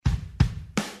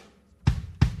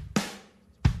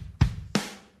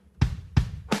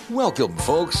Welcome,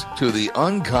 folks, to The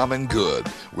Uncommon Good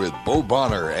with Bo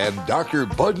Bonner and Dr.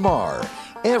 Bud Marr.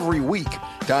 Every week,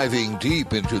 diving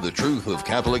deep into the truth of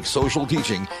Catholic social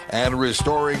teaching and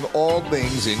restoring all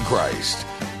things in Christ.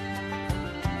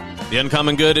 The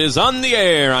Uncommon Good is on the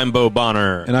air. I'm Bo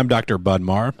Bonner. And I'm Dr. Bud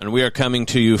Marr. And we are coming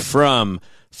to you from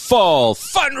Fall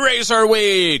Fundraiser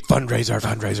Week. Fundraiser.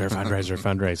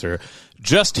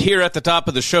 Just here at the top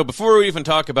of the show, before we even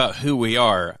talk about who we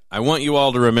are, I want you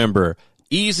all to remember,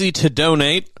 easy to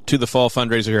donate to the Fall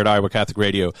Fundraiser here at Iowa Catholic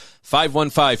Radio,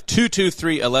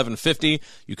 515-223-1150.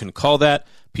 You can call that.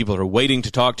 People are waiting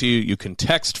to talk to you. You can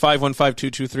text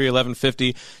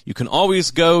 515-223-1150. You can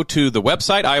always go to the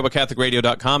website,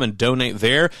 iowacatholicradio.com, and donate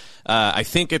there. I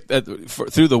think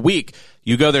through the week,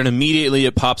 you go there and immediately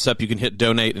it pops up. You can hit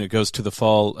donate, and it goes to the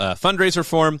fall fundraiser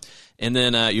form. And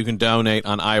then you can donate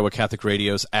on Iowa Catholic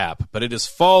Radio's app. But it is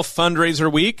Fall Fundraiser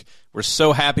Week. We're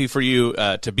so happy for you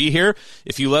to be here.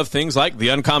 If you love things like The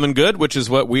Uncommon Good, which is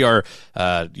what we are,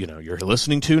 you're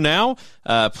listening to now,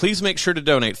 please make sure to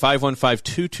donate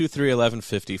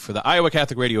 515-223-1150 for the Iowa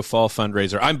Catholic Radio Fall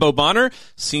Fundraiser. I'm Bo Bonner,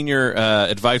 Senior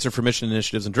Advisor for Mission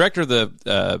Initiatives and Director of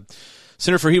the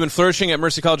Center for Human Flourishing at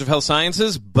Mercy College of Health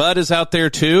Sciences. Bud is out there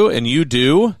too, and you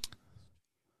do.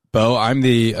 Bo, I'm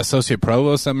the Associate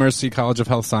Provost at Mercy College of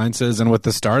Health Sciences, and with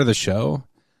the start of the show,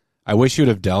 I wish you would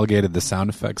have delegated the sound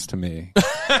effects to me.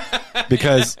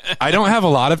 Because I don't have a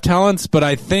lot of talents, but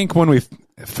I think when we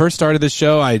first started the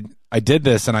show, I did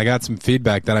this, and I got some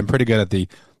feedback that I'm pretty good at the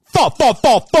Fall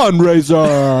Fundraiser.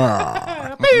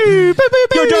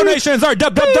 Your donations are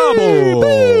double.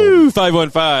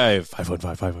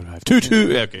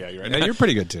 515-515-22. Okay, yeah, you're right. Yeah, you're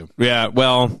pretty good, too. Yeah,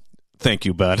 well, thank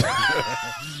you, bud.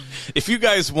 If you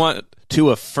guys want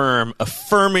to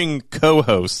affirming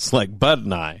co-hosts like Bud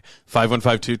and I,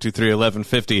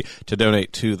 515-223-1150 to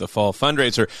donate to the Fall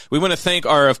Fundraiser. We want to thank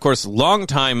our, of course,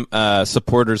 longtime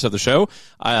supporters of the show,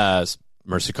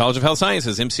 Mercy College of Health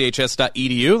Sciences,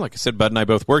 mchs.edu. Like I said, Bud and I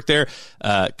both work there.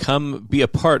 Come be a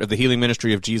part of the healing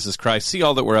ministry of Jesus Christ. See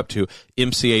all that we're up to,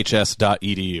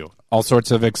 mchs.edu. All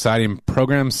sorts of exciting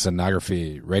programs,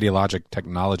 sonography, radiologic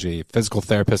technology, physical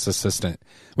therapist assistant.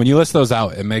 When you list those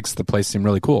out, it makes the place seem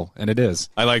really cool, and it is.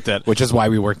 I like that. Which is why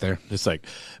we work there. It's like,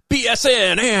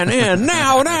 BSN, and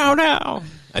now.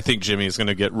 I think Jimmy is going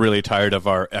to get really tired of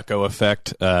our echo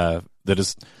effect. That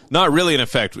is not really an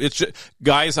effect. It's just,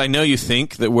 guys, I know you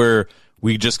think that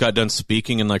we just got done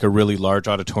speaking in like a really large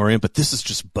auditorium, but this is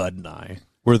just Bud and I.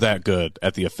 We're that good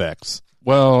at the effects.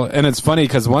 Well, and it's funny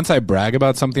because once I brag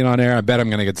about something on air, I bet I'm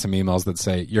going to get some emails that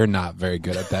say, you're not very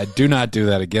good at that. Do not do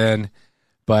that again.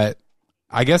 But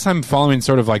I guess I'm following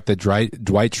sort of like the Dwight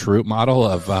Schrute model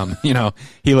of,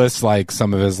 he lists like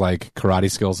some of his like karate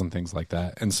skills and things like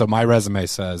that. And so my resume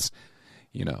says,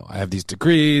 I have these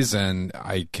degrees and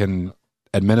I can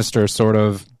administer sort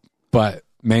of, but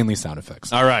mainly sound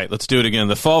effects. All right, let's do it again.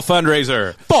 The Fall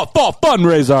Fundraiser. Fall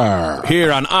Fundraiser.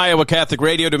 Here on Iowa Catholic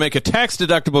Radio to make a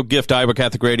tax-deductible gift, Iowa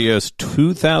Catholic Radio's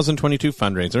 2022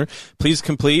 fundraiser. Please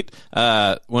complete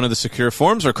one of the secure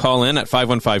forms or call in at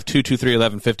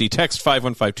 515-223-1150. Text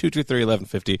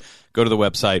 515-223-1150. Go to the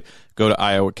website. Go to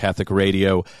Iowa Catholic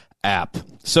Radio app.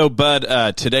 So,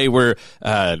 Bud, today we're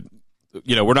not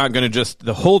going to just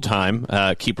the whole time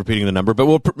keep repeating the number, but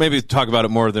we'll maybe talk about it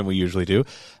more than we usually do.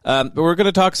 But we're going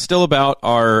to talk still about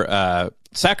our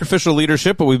sacrificial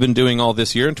leadership, what we've been doing all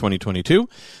this year in 2022.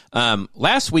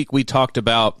 Last week we talked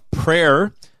about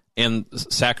prayer and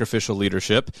sacrificial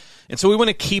leadership, and so we want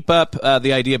to keep up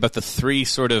the idea about the three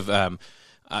sort of I'm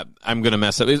going to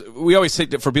mess up. We always say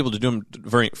that for people to do them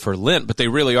for Lent, but they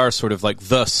really are sort of like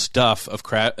the stuff of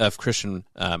Christian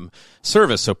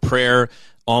service. So prayer,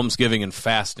 almsgiving, and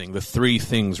fasting, the three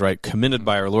things, right, commended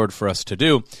by our Lord for us to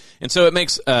do. And so it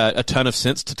makes a ton of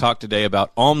sense to talk today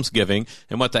about almsgiving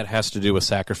and what that has to do with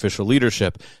sacrificial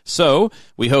leadership. So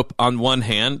we hope, on one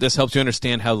hand, this helps you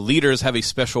understand how leaders have a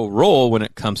special role when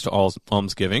it comes to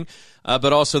almsgiving,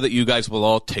 but also that you guys will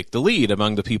all take the lead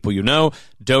among the people you know.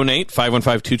 Donate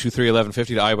 515-223-1150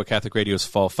 to Iowa Catholic Radio's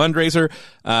Fall Fundraiser,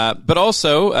 but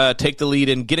also take the lead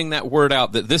in getting that word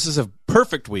out that this is a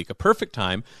perfect week, a perfect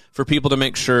time for people to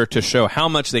make sure to show how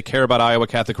much they care about Iowa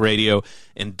Catholic Radio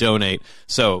and donate.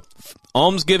 So,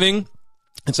 almsgiving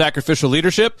and sacrificial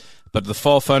leadership, but the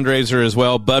Fall Fundraiser as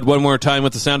well. Bud, one more time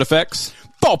with the sound effects.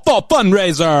 Fall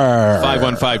Fundraiser.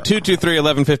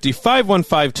 515-223-1150,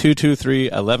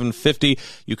 515-223-1150.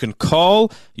 You can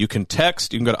call, you can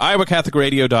text, you can go to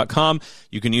iowacatholicradio.com.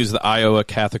 You can use the Iowa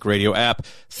Catholic Radio app.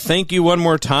 Thank you one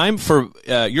more time for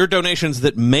your donations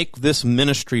that make this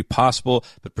ministry possible,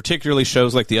 but particularly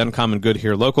shows like The Uncommon Good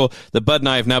here local that Bud and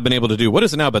I have now been able to do. What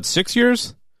is it now, about 6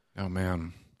 years? Oh,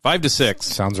 man. 5 to 6.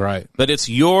 Sounds right. But it's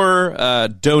your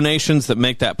donations that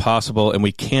make that possible, and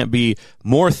we can't be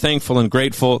more thankful and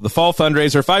grateful. The fall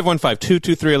fundraiser,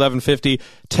 515-223-1150.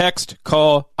 Text,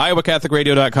 call,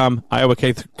 iowacatholicradio.com, Iowa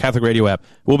Catholic Radio app.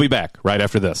 We'll be back right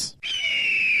after this.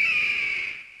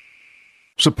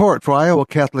 Support for Iowa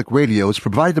Catholic Radio is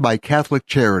provided by Catholic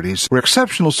Charities, where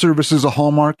exceptional service is a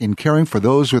hallmark in caring for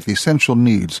those with essential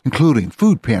needs, including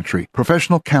food pantry,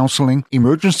 professional counseling,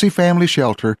 emergency family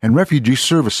shelter, and refugee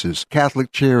services.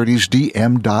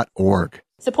 CatholicCharitiesDM.org.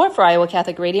 Support for Iowa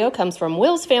Catholic Radio comes from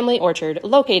Will's Family Orchard,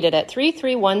 located at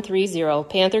 33130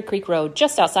 Panther Creek Road,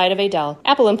 just outside of Adel.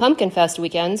 Apple and Pumpkin Fest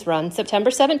weekends run September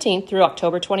 17th through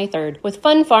October 23rd, with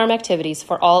fun farm activities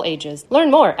for all ages. Learn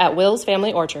more at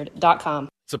willsfamilyorchard.com.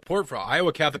 Support for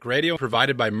Iowa Catholic Radio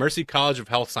provided by Mercy College of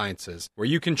Health Sciences, where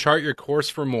you can chart your course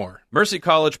for more. Mercy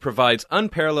College provides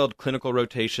unparalleled clinical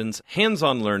rotations,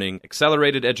 hands-on learning,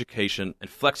 accelerated education, and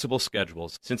flexible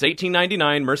schedules. Since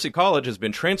 1899, Mercy College has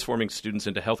been transforming students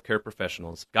into healthcare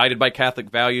professionals. Guided by Catholic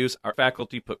values, our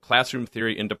faculty put classroom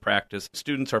theory into practice.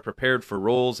 Students are prepared for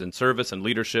roles in service and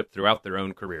leadership throughout their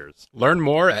own careers. Learn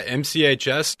more at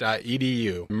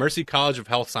mchs.edu. Mercy College of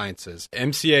Health Sciences,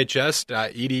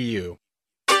 mchs.edu.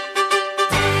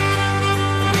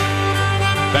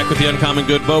 Back with the Uncommon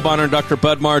Good, Bo Bonner and Dr.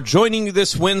 Budmar joining you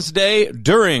this Wednesday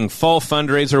during Fall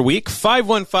Fundraiser Week.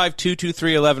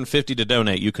 515-223-1150 to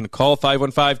donate. You can call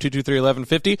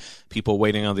 515-223-1150. People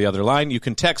waiting on the other line. You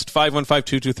can text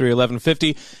 515-223-1150.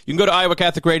 You can go to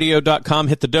iowacatholicradio.com,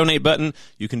 hit the donate button.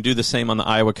 You can do the same on the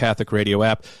Iowa Catholic Radio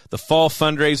app. The Fall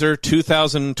Fundraiser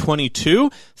 2022.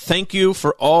 Thank you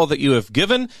for all that you have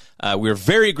given. We're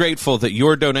very grateful that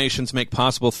your donations make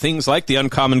possible things like the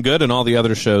Uncommon Good and all the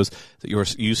other shows that you're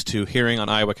used to hearing on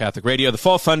Iowa Catholic Radio. The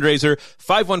Fall Fundraiser,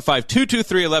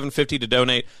 515-223-1150 to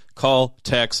donate. Call,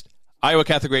 text,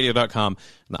 iowacatholicradio.com,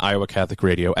 and the Iowa Catholic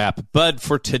Radio app. Bud,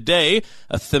 for today,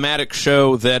 a thematic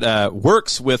show that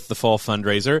works with the Fall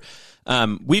Fundraiser.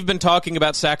 We've been talking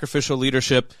about sacrificial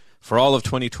leadership for all of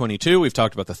 2022. We've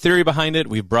talked about the theory behind it.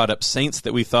 We've brought up saints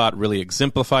that we thought really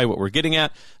exemplify what we're getting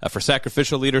at for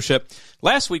sacrificial leadership.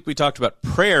 Last week, we talked about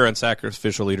prayer and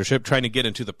sacrificial leadership, trying to get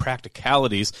into the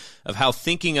practicalities of how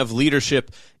thinking of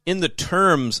leadership in the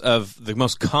terms of the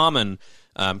most common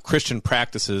Christian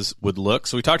practices would look.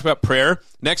 So we talked about prayer.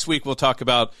 Next week, we'll talk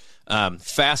about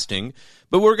fasting.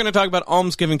 But we're going to talk about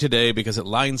almsgiving today because it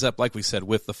lines up, like we said,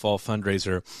 with the Fall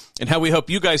Fundraiser and how we hope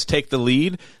you guys take the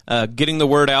lead, getting the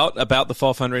word out about the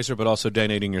Fall Fundraiser, but also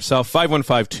donating yourself.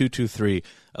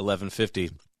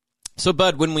 515-223-1150. So,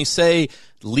 Bud, when we say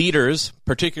leaders,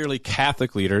 particularly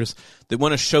Catholic leaders, that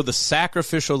want to show the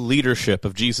sacrificial leadership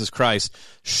of Jesus Christ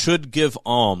should give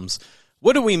alms,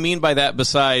 what do we mean by that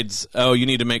besides, you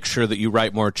need to make sure that you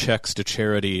write more checks to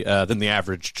charity than the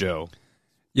average Joe?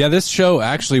 Yeah, this show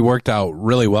actually worked out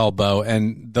really well, Bo,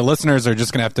 and the listeners are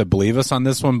just going to have to believe us on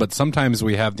this one, but sometimes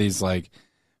we have these,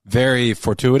 very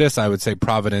fortuitous, I would say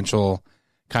providential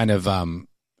kind of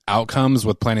outcomes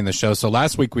with planning the show. So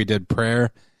last week we did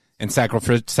prayer and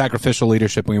sacrificial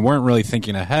leadership, and we weren't really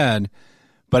thinking ahead,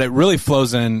 but it really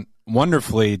flows in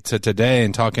wonderfully to today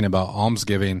and talking about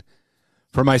almsgiving.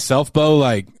 For myself,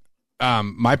 Bo,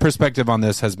 my perspective on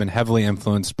this has been heavily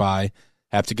influenced by,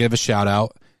 I have to give a shout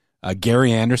out,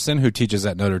 Gary Anderson, who teaches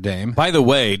at Notre Dame. By the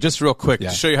way, just real quick,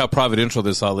 to show you how providential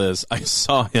this all is, I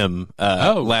saw him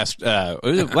last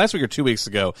week or 2 weeks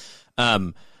ago.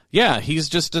 He's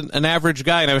just an average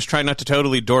guy, and I was trying not to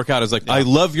totally dork out. I was like, I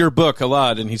love your book a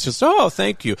lot, and he's just,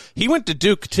 thank you. He went to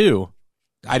Duke, too.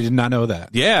 I did not know that.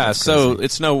 Yeah, so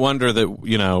it's no wonder that,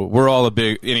 we're all a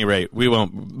big, at any rate, we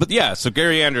won't. But yeah, so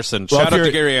Gary Anderson, shout out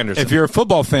to Gary Anderson. If you're a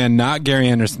football fan, not Gary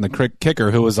Anderson, the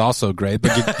kicker, who was also great.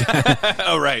 But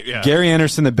oh, right, yeah. Gary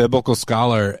Anderson, the biblical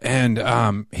scholar,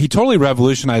 and he totally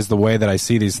revolutionized the way that I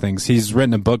see these things. He's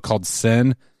written a book called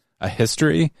Sin, A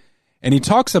History, and he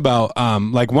talks about,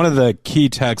 one of the key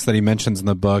texts that he mentions in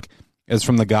the book is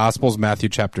from the Gospels, Matthew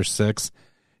chapter 6.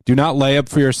 Do not lay up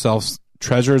for yourselves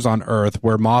treasures on earth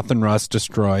where moth and rust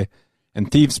destroy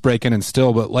and thieves break in and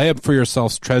steal, but lay up for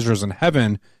yourselves treasures in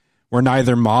heaven where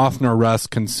neither moth nor rust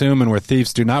consume and where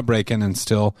thieves do not break in and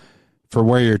steal, for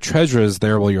where your treasure is,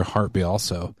 there will your heart be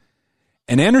also.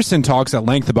 And Anderson talks at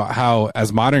length about how,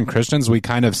 as modern Christians, we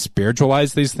kind of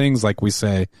spiritualize these things. Like we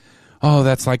say,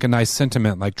 that's like a nice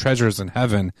sentiment, like treasures in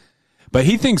heaven. But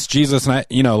he thinks Jesus,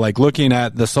 and looking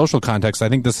at the social context, I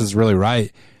think this is really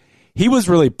right. He was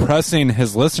really pressing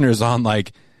his listeners on,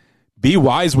 be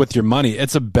wise with your money.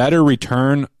 It's a better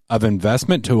return of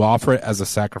investment to offer it as a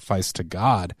sacrifice to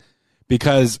God.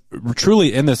 Because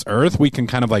truly in this earth, we can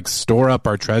kind of store up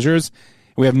our treasures.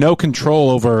 We have no control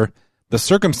over the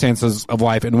circumstances of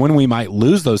life and when we might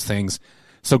lose those things.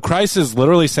 So Christ is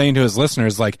literally saying to his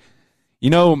listeners, like, you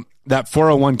know, that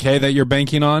 401k that you're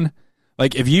banking on,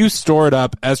 like if you store it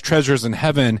up as treasures in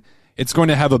heaven, it's going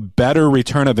to have a better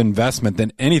return of investment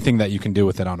than anything that you can do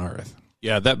with it on earth.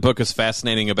 Yeah, that book is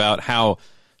fascinating about how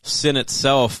sin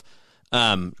itself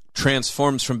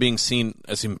transforms from being seen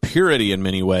as impurity in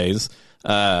many ways,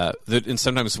 and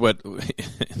sometimes what,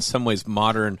 in some ways,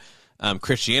 modern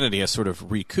Christianity has sort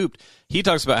of recouped. He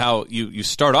talks about how you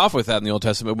start off with that in the Old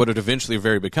Testament, but what it eventually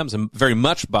becomes, and very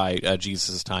much by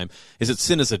Jesus' time, is that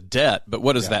sin is a debt. But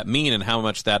what does that mean, and how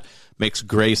much that makes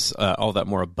grace all that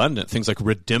more abundant? Things like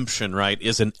redemption, right,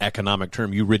 is an economic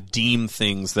term. You redeem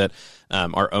things that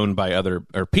are owned by other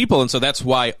people, and so that's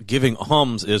why giving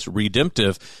alms is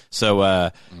redemptive. So,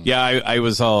 I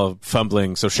was all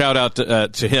fumbling. So shout out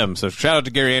to him. So shout out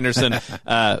to Gary Anderson.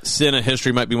 Sin and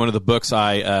History might be one of the books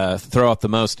I throw out the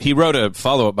most. He wrote a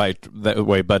follow-up by that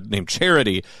way, but named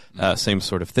Charity, same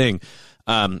sort of thing.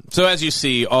 So as you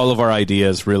see, all of our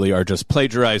ideas really are just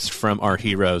plagiarized from our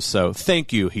heroes. So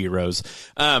thank you, heroes.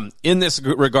 In this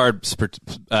regard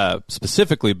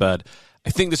specifically, Bud, I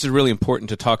think this is really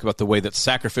important to talk about the way that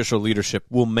sacrificial leadership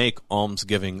will make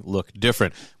almsgiving look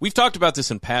different. We've talked about this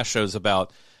in past shows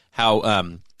about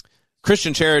how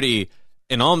Christian charity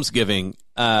and almsgiving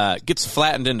gets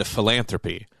flattened into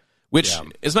philanthropy, which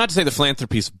is not to say that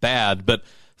philanthropy is bad, but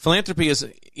philanthropy is,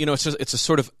 it's a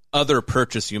sort of other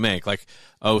purchase you make. Like,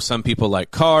 some people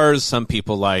like cars, some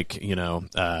people like,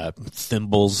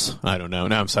 thimbles. I don't know.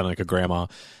 Now I'm sounding like a grandma.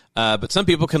 But some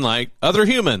people can like other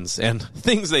humans and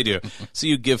things they do. So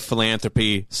you give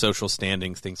philanthropy, social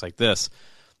standings, things like this.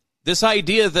 This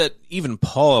idea that even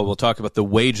Paul will talk about the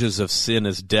wages of sin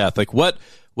is death. Like what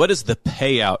is the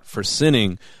payout for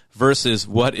sinning versus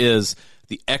what is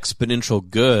the exponential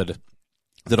good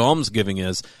that almsgiving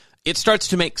is? It starts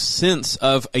to make sense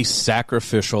of a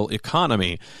sacrificial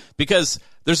economy, because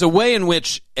there's a way in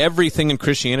which everything in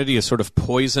Christianity is sort of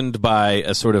poisoned by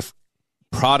a sort of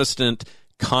Protestant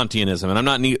Kantianism. And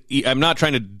I'm not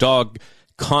trying to dog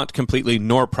Kant completely,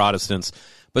 nor Protestants,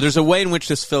 but there's a way in which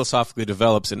this philosophically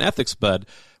develops in ethics, Bud,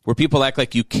 where people act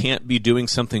like you can't be doing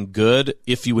something good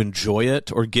if you enjoy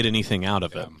it or get anything out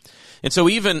of it. And so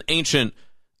even ancient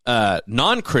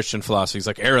non-Christian philosophies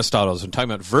like Aristotle's and talking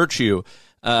about virtue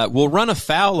will run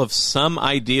afoul of some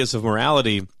ideas of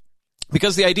morality,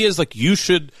 because the idea is like you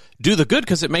should do the good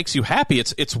because it makes you happy.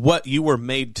 It's what you were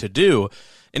made to do.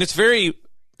 And it's very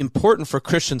important for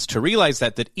Christians to realize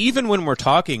that even when we're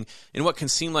talking in what can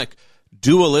seem like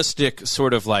dualistic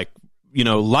sort of like,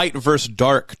 light versus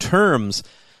dark terms,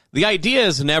 the idea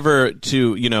is never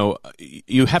to,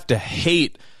 you have to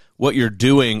hate what you're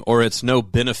doing or it's no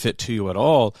benefit to you at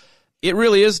all. It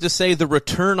really is to say the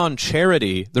return on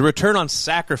charity, the return on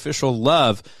sacrificial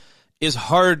love is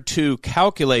hard to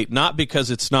calculate, not because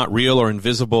it's not real or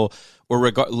invisible or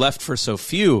left for so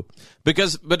few, but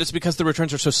it's because the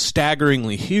returns are so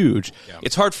staggeringly huge. Yeah.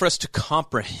 It's hard for us to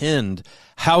comprehend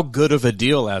how good of a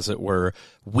deal, as it were,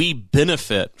 we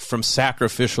benefit from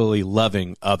sacrificially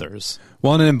loving others.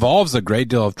 Well, and it involves a great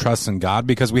deal of trust in God,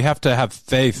 because we have to have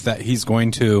faith that he's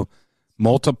going to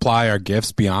multiply our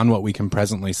gifts beyond what we can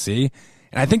presently see.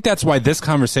 And I think that's why this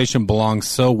conversation belongs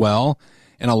so well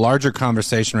in a larger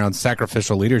conversation around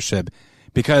sacrificial leadership,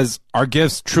 because our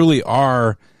gifts truly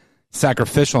are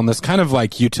sacrificial. And this kind of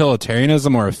like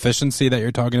utilitarianism or efficiency that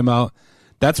you're talking about,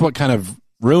 that's what kind of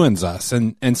ruins us.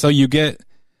 And so you get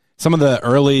some of the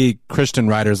early Christian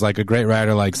writers, like a great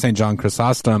writer like St. John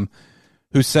Chrysostom,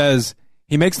 who says,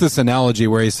 he makes this analogy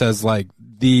where he says, like,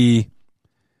 the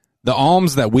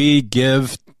alms that we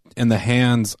give in the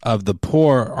hands of the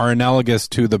poor are analogous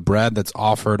to the bread that's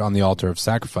offered on the altar of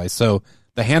sacrifice. So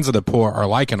the hands of the poor are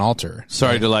like an altar.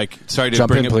 Sorry to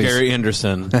bring up Gary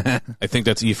Anderson. I think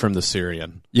that's Ephraim the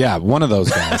Syrian. Yeah, one of those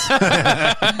guys.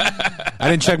 I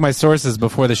didn't check my sources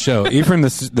before the show. Ephraim the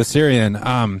Syrian.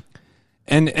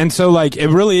 And so like it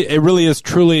really is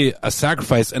truly a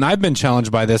sacrifice. And I've been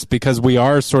challenged by this because we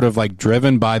are sort of like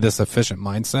driven by this efficient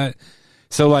mindset.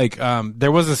 So like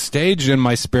there was a stage in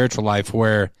my spiritual life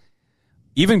where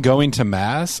even going to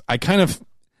Mass, I kind of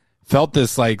felt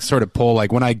this like sort of pull,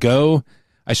 like when I go,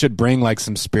 I should bring like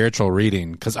some spiritual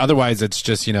reading, because otherwise it's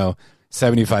just,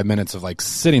 75 minutes of like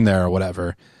sitting there or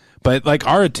whatever. But like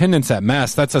our attendance at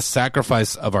Mass, that's a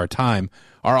sacrifice of our time.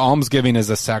 Our almsgiving is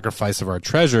a sacrifice of our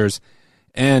treasures.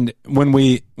 And when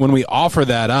we offer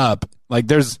that up, like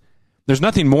there's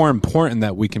nothing more important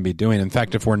that we can be doing. In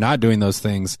fact, if we're not doing those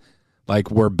things,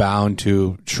 like we're bound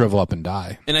to shrivel up and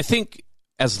die. And I think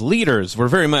as leaders, we're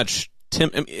very much,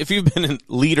 if you've been a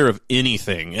leader of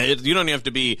anything, you don't have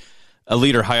to be a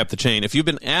leader high up the chain, if you've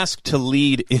been asked to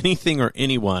lead anything or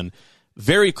anyone,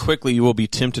 very quickly you will be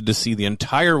tempted to see the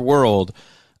entire world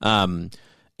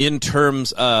in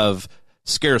terms of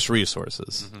scarce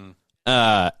resources.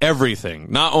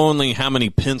 Everything. Not only how many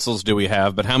pencils do we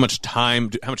have, but how much time,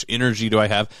 how much energy do I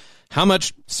have? How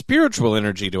much spiritual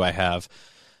energy do I have?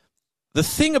 The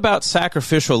thing about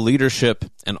sacrificial leadership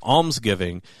and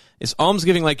almsgiving is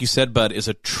almsgiving, like you said, Bud, is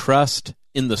a trust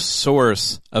in the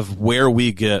source of where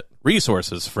we get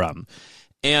resources from.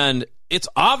 And it's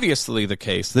obviously the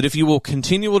case that if you will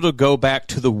continue to go back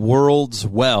to the world's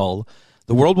well,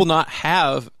 the world will not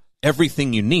have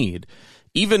everything you need.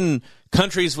 Even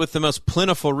countries with the most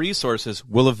plentiful resources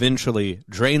will eventually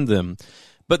drain them.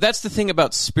 But that's the thing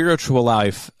about spiritual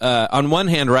life. On one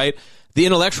hand, right, the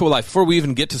intellectual life, before we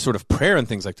even get to sort of prayer and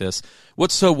things like this,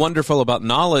 what's so wonderful about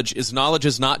knowledge is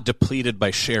not depleted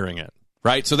by sharing it,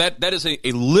 right? So that is a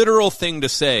literal thing to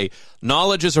say.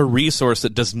 Knowledge is a resource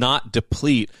that does not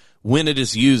deplete when it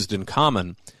is used in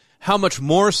common. How much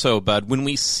more so, Bud, when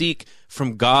we seek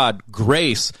from God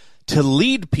grace to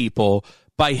lead people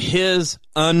by his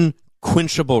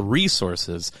unquenchable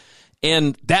resources.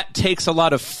 And that takes a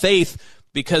lot of faith,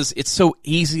 because it's so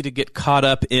easy to get caught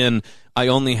up in, I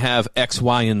only have X,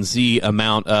 Y, and Z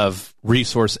amount of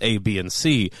resource A, B, and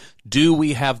C. Do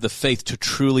we have the faith to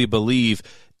truly believe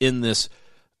in this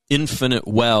infinite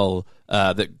well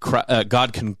that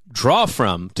God can draw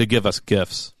from to give us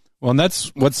gifts? Well, and that's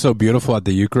what's so beautiful at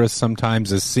the Eucharist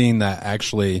sometimes, is seeing that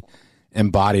actually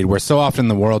embodied, where so often in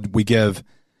the world we give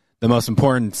the most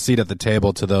important seat at the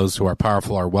table to those who are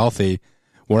powerful or wealthy.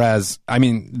 Whereas, I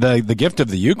mean, the gift of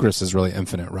the Eucharist is really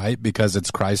infinite, right? Because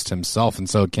it's Christ himself, and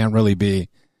so it can't really be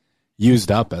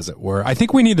used up, as it were. I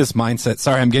think we need this mindset.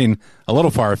 Sorry, I'm getting a little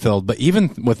far afield, but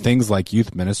even with things like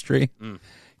youth ministry,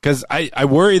 because I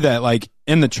worry that, like,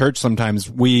 in the church sometimes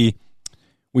we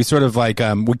sort of like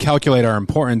we calculate our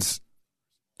importance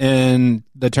in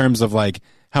the terms of like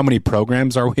how many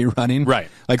programs are we running? Right.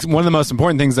 Like, one of the most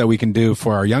important things that we can do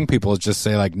for our young people is just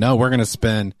say, like, no, we're going to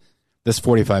spend this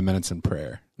 45 minutes in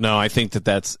prayer. No, I think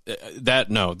that's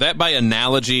that by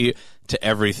analogy to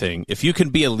everything. If you can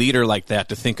be a leader like that,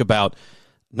 to think about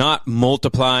not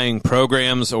multiplying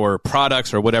programs or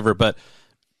products or whatever, but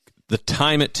the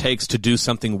time it takes to do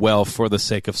something well for the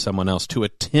sake of someone else, to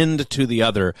attend to the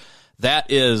other,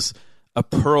 that is a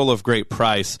pearl of great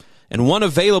price, and one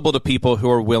available to people who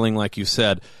are willing, like you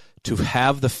said, to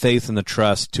have the faith and the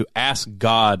trust to ask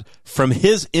God from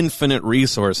his infinite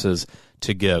resources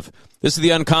to give. This is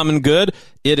the Uncommon Good.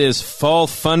 It is Fall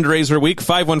Fundraiser Week.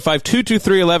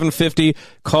 515-223-1150.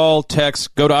 Call,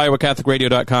 text, go to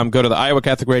iowacatholicradio.com, go to the Iowa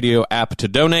Catholic Radio app to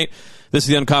donate. This is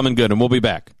the Uncommon Good, and we'll be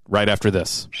back right after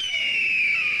this.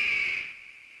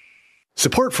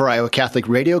 Support for Iowa Catholic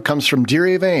Radio comes from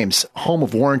Deary of Ames, home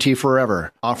of Warranty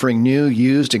Forever, offering new,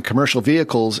 used, and commercial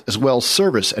vehicles, as well as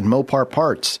service and Mopar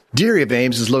parts. Deary of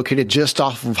Ames is located just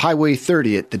off of Highway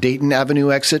 30 at the Dayton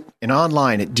Avenue exit and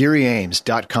online at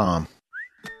DearyAmes.com.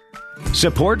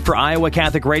 Support for Iowa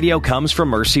Catholic Radio comes from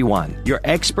Mercy One, your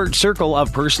expert circle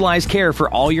of personalized care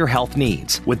for all your health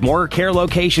needs. With more care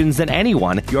locations than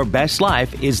anyone, your best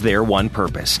life is their one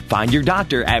purpose. Find your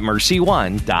doctor at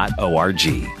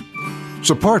mercy1.org.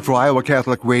 Support for Iowa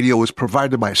Catholic Radio is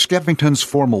provided by Skeffington's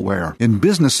Formal Wear, in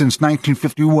business since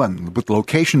 1951, with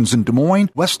locations in Des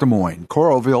Moines, West Des Moines,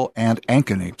 Coralville, and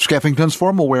Ankeny. Skeffington's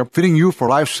Formal Wear, fitting you for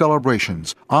life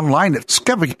celebrations. Online at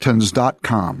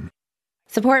skeffingtons.com.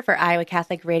 Support for Iowa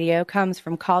Catholic Radio comes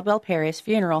from Caldwell Parish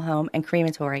Funeral Home and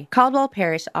Crematory. Caldwell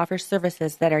Parish offers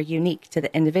services that are unique to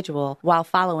the individual while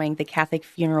following the Catholic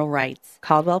funeral rites.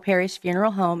 Caldwell Parish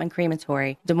Funeral Home and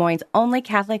Crematory, Des Moines' only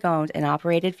Catholic-owned and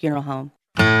operated funeral home.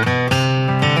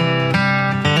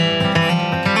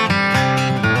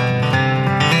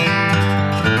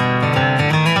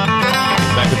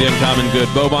 The Uncommon Good.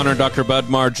 Bo Bonner and Dr.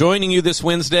 Budmar joining you this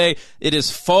Wednesday. It is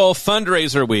Fall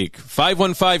Fundraiser Week.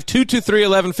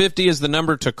 515-223-1150 is the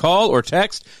number to call or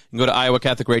text. You can go to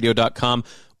iowacatholicradio.com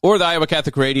or the Iowa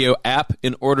Catholic Radio app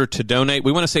in order to donate.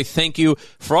 We want to say thank you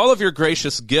for all of your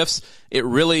gracious gifts. It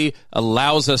really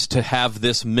allows us to have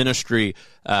this ministry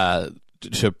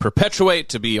to perpetuate,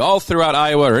 to be all throughout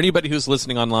Iowa, or anybody who's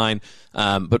listening online,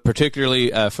 but particularly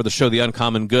for the show The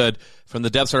Uncommon Good. From the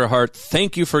depths of our heart,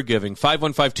 thank you for giving.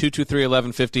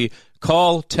 515-223-1150.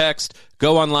 Call, text,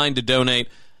 go online to donate.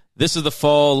 This is the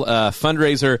fall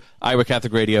fundraiser, Iowa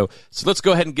Catholic Radio. So let's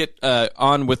go ahead and get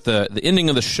on with the ending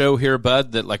of the show here,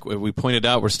 Bud, that, like we pointed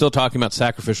out, we're still talking about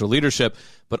sacrificial leadership,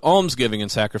 but almsgiving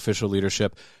and sacrificial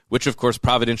leadership, which, of course,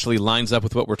 providentially lines up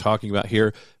with what we're talking about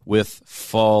here with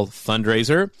fall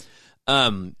fundraiser.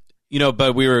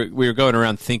 But we were going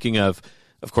around thinking of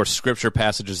of course, scripture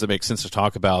passages that make sense to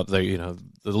talk about. The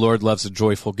Lord loves a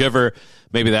joyful giver.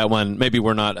 Maybe that one. Maybe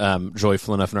we're not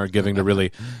joyful enough in our giving to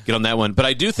really get on that one. But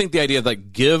I do think the idea of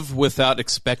like give without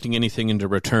expecting anything into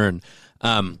return.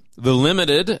 The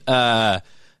limited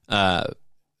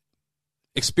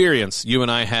experience you and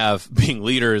I have being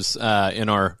leaders in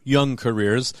our young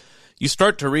careers, you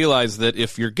start to realize that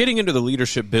if you're getting into the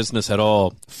leadership business at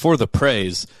all for the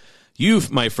praise, you,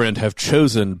 my friend, have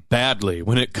chosen badly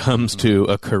when it comes to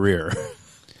a career.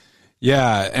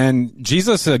 Yeah, and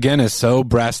Jesus, again, is so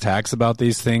brass tacks about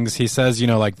these things. He says,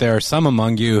 like there are some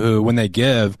among you who, when they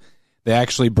give, they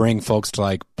actually bring folks to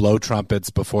like blow trumpets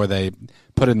before they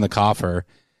put it in the coffer.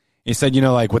 He said,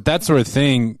 like with that sort of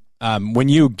thing, when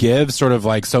you give sort of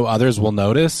like so others will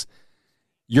notice,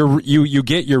 you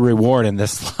get your reward in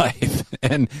this life.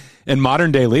 And in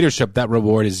modern day leadership, that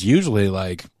reward is usually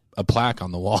like a plaque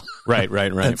on the wall. Right.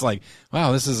 It's like,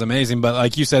 wow, this is amazing. But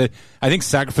like you said, I think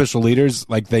sacrificial leaders,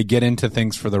 like they get into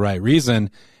things for the right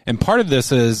reason. And part of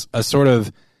this is a sort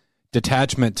of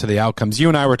detachment to the outcomes. You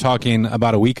and I were talking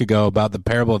about a week ago about the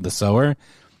parable of the sower.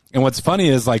 And what's funny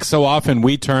is like so often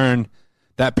we turn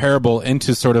that parable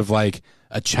into sort of like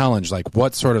a challenge, like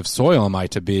what sort of soil am I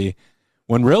to be?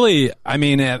 When really, I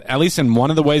mean, at least in one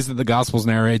of the ways that the Gospels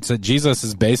narrates that Jesus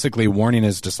is basically warning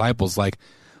his disciples, like,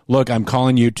 look, I'm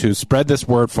calling you to spread this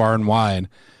word far and wide,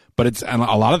 but and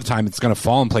a lot of the time it's going to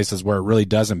fall in places where it really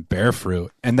doesn't bear fruit.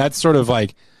 And that's sort of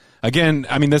like, again,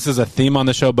 I mean, this is a theme on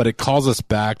the show, but it calls us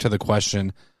back to the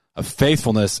question of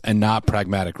faithfulness and not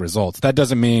pragmatic results. That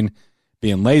doesn't mean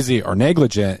being lazy or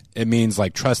negligent. It means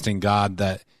like trusting God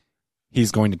that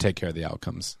he's going to take care of the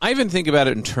outcomes. I even think about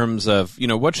it in terms of,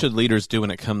 what should leaders do when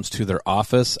it comes to their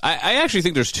office? I actually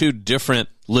think there's two different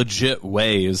legit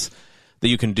ways that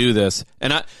you can do this.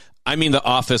 And I mean the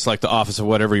office, like the office of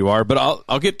whatever you are, but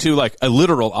I'll get to like a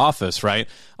literal office, right?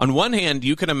 On one hand,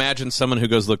 you can imagine someone who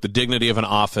goes, look, the dignity of an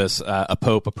office, a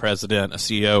pope, a president, a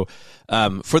CEO,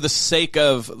 for the sake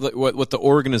of what the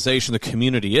organization, the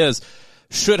community is,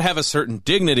 should have a certain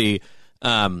dignity.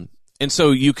 And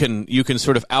so you can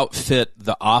sort of outfit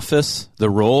the office, the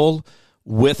role,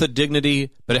 with a dignity,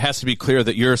 but it has to be clear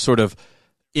that you're sort of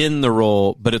in the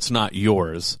role, but it's not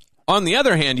yours. On the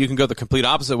other hand, you can go the complete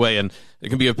opposite way, and it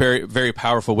can be a very, very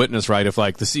powerful witness, right? If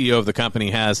like the CEO of the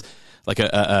company has like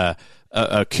a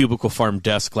cubicle farm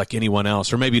desk like anyone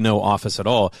else, or maybe no office at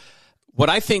all. What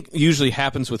I think usually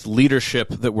happens with leadership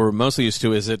that we're mostly used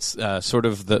to is it's sort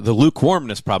of the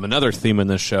lukewarmness problem, another theme in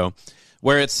this show,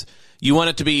 where it's you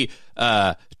want it to be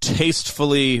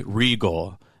tastefully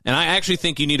regal. And I actually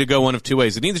think you need to go one of two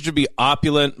ways. It needs to be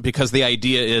opulent because the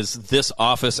idea is this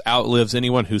office outlives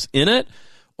anyone who's in it,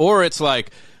 or it's like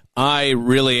I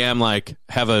really am like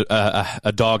have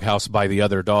a doghouse by the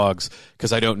other dogs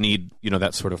because I don't need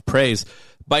that sort of praise.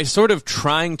 By sort of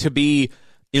trying to be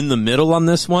in the middle on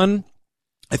this one,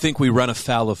 I think we run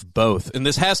afoul of both. And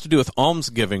this has to do with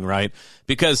almsgiving, right?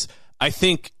 Because I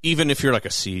think even if you're like a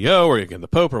CEO or you're the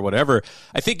Pope or whatever,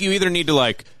 I think you either need to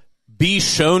like be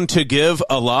shown to give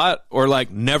a lot or like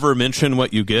never mention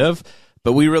what you give.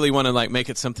 But we really want to like make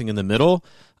it something in the middle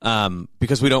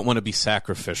because we don't want to be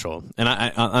sacrificial. And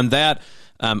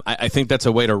I think that's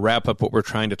a way to wrap up what we're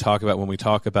trying to talk about when we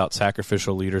talk about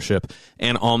sacrificial leadership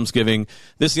and almsgiving.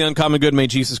 This is the Uncommon Good. May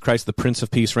Jesus Christ, the Prince of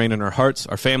Peace, reign in our hearts,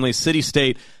 our families, city,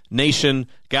 state, nation,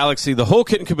 galaxy, the whole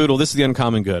kit and caboodle. This is the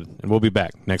Uncommon Good, and we'll be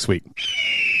back next week.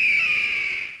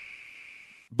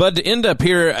 But to end up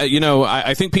here,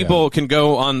 I think people can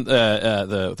go on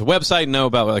the website and know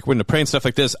about like when to pray and stuff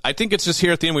like this. I think it's just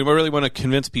here at the end. We really want to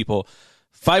convince people.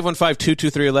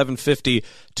 515-223-1150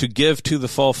 to give to the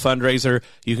fall fundraiser.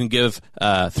 You can give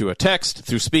through a text,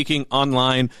 through speaking,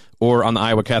 online, or on the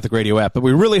Iowa Catholic Radio app. But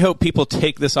we really hope people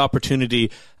take this opportunity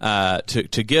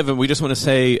to give. And we just want to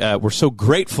say we're so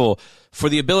grateful for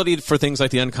the ability for things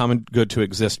like the Uncommon Good to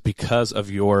exist because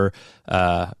of your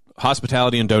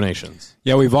hospitality and donations.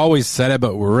 Yeah, we've always said it,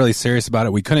 but we're really serious about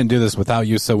it. We couldn't do this without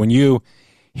you. So when you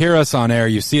hear us on air,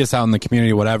 you see us out in the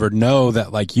community, whatever, know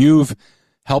that like you've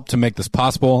helped to make this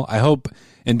possible. I hope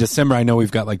in December, I know we've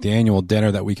got like the annual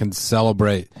dinner that we can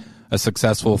celebrate a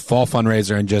successful fall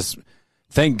fundraiser and just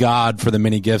thank God for the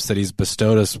many gifts that he's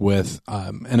bestowed us with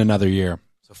in another year.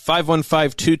 So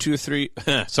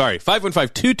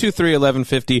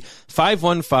 515-223-1150,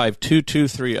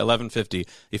 515-223-1150.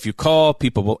 If you call,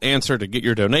 people will answer to get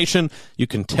your donation. You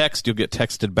can text, you'll get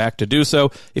texted back to do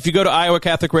so. If you go to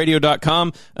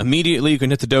iowacatholicradio.com, immediately you can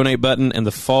hit the donate button and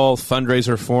the fall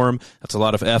fundraiser form, that's a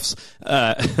lot of F's,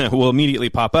 will immediately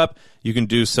pop up. you can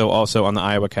do so also on the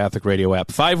Iowa Catholic Radio app.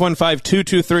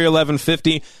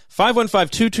 515-223-1150,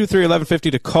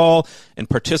 515-223-1150 to call and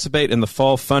participate in the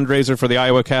fall fundraiser for the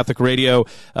Iowa Catholic Radio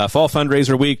Fall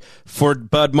Fundraiser Week. For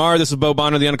Bud Marr, this is Bo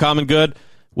Bonner, The Uncommon Good.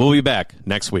 We'll be back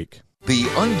next week. The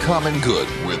Uncommon Good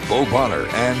with Bo Bonner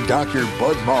and Dr.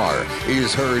 Bud Marr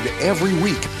is heard every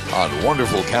week on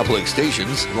wonderful Catholic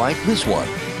stations like this one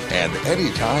and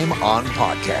anytime on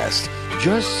podcast.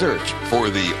 Just search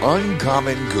for The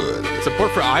Uncommon Good.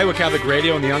 Support for Iowa Catholic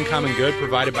Radio and The Uncommon Good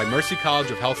provided by Mercy College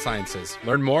of Health Sciences.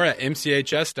 Learn more at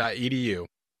mchs.edu.